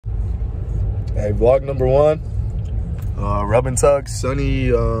Hey, vlog number 1. Rub and Tug,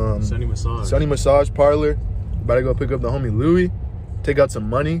 Sunny Massage Parlor. About to go pick up the homie Louie, take out some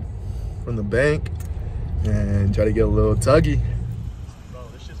money from the bank, and try to get a little tuggy. Bro,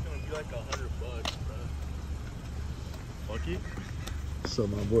 this shit's gonna be like $100, bro. Lucky? What's up,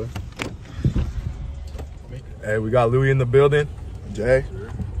 my boy? Hey, we got Louie in the building. Jay.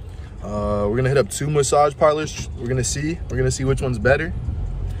 We're gonna hit up 2 massage parlors. We're gonna see which one's better.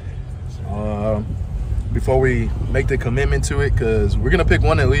 Before we make the commitment to it, because we're gonna pick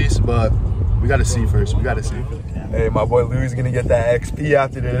one at least, but we gotta see first. We gotta see. Hey, my boy Louie's gonna get that XP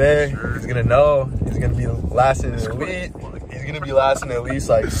after today. He's gonna know. He's gonna be lasting at least. He's gonna be lasting at least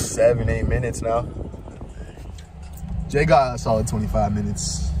like 7-8 minutes now. Jay got a solid 25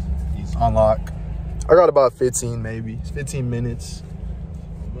 minutes on lock. I got about 15 maybe. 15 minutes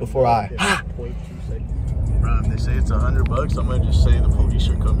before I. 0.2 seconds. Bro, if they say it's $100, I might just say the police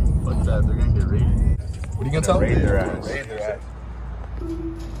are coming. Fuck that, they're gonna get raided. What are you gonna tell them? Raid their ass. Raid their ass.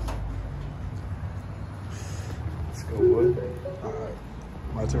 Let's go, boy. Alright.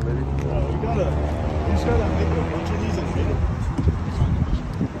 My turn, baby. Bro, you just gotta make a bunch of these and fit them.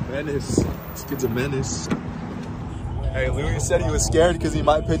 Menace. This kid's a menace. Hey, Louie said he was scared because he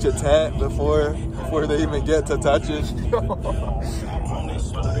might pitch a tent before they even get to touch it.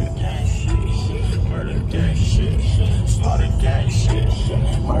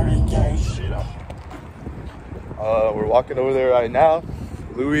 We're walking over there right now.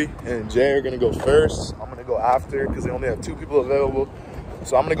 Louie and Jay are gonna go first. I'm gonna go after because they only have 2 people available.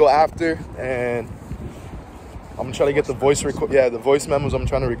 So I'm gonna go after, and I'm gonna try to get the voice the voice memos I'm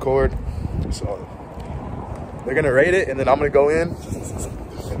trying to record. So they're gonna rate it, and then I'm gonna go in,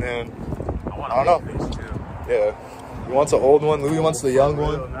 and then I don't know. Yeah, he wants an old one. Louie wants the young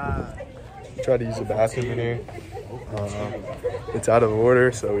one. Try to use the bathroom in here. It's out of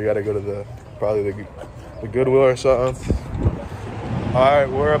order, so we gotta go to probably the Goodwill or something. All right,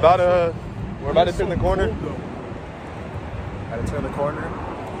 we're about to turn the corner. Gotta turn the corner.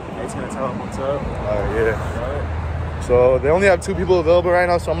 Nate's gonna tell him what's up. All right, yeah. All right. So they only have 2 people available right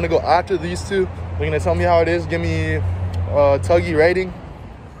now, so I'm gonna go after these 2. They're gonna tell me how it is. Give me a tuggy rating.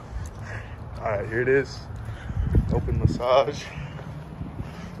 All right, here it is. Open massage.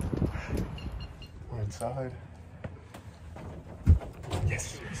 We're inside.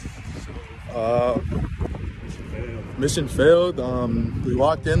 Yes. Mission failed. We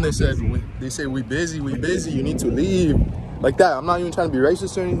walked in. They said we busy. You need to leave. Like that. I'm not even trying to be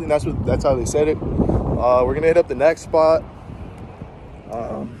racist or anything. That's how they said it. We're gonna hit up the next spot.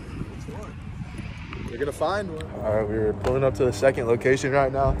 We're gonna find one. All right, we're pulling up to the 2nd location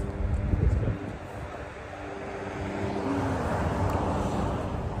right now.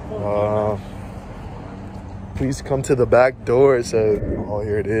 Please come to the back door. It says, oh,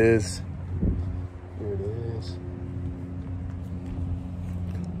 here it is. Here it is.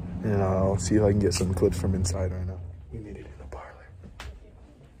 And I'll see if I can get some clips from inside right now. We made it in the parlor.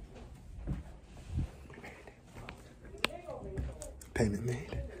 We made it. Payment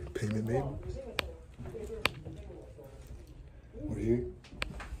made. Payment made. We're here.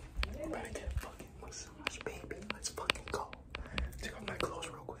 We're about to get a fucking massage, baby. Let's fucking go. Take off my clothes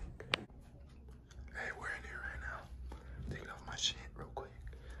real quick. Hey, we're in here right now. Taking off my shit real quick.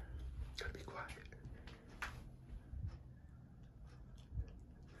 Gotta be quiet.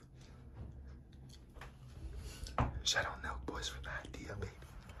 Shout out Nelk Boys for the idea, baby.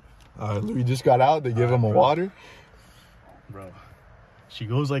 Louie just got out. They give him a water. Bro, she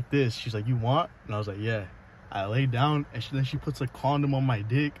goes like this. She's like, you want? And I was like, yeah. I lay down, and then she puts a condom on my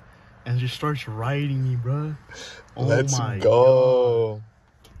dick and just starts riding me, bro. Oh, let's my go.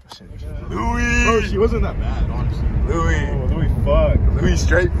 God. Louie. Bro, she wasn't that bad, honestly. Louie. Oh, Louie fucked. Louie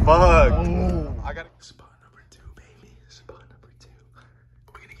straight fucked. Oh. I got spot number 2, baby. Spot number 2.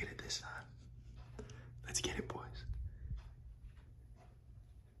 We're gonna get it this time. Let's get it, boys.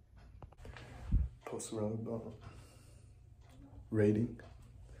 Post rub rating.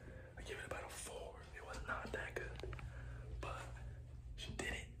 I give it about a 4. It was not that good, but she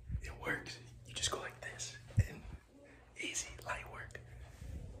did it. It works. You just go like this, and easy, light work.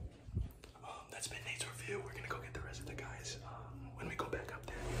 That's been Nate's review. We're gonna go get the rest of the guys when we go back up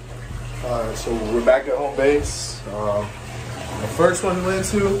there. Alright, so we're back at home base. The first one we went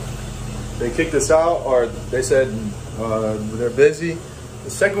to, they kicked us out, or they said they're busy. The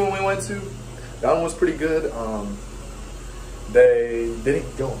second one we went to, that one was pretty good. They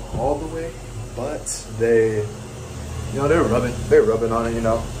didn't go all the way, but they were rubbing on it,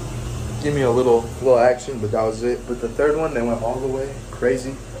 Give me a little action, but that was it. But the third one, they went all the way.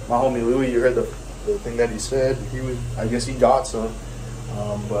 Crazy. My homie Louie, you heard the thing that he said. I guess he got some.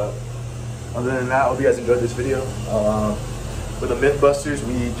 But Other than that, I hope you guys enjoyed this video. With the Mythbusters,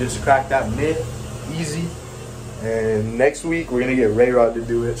 we just cracked that myth easy. And next week, we're going to get Ray Rod to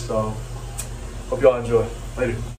do it. So, hope y'all enjoy. Later.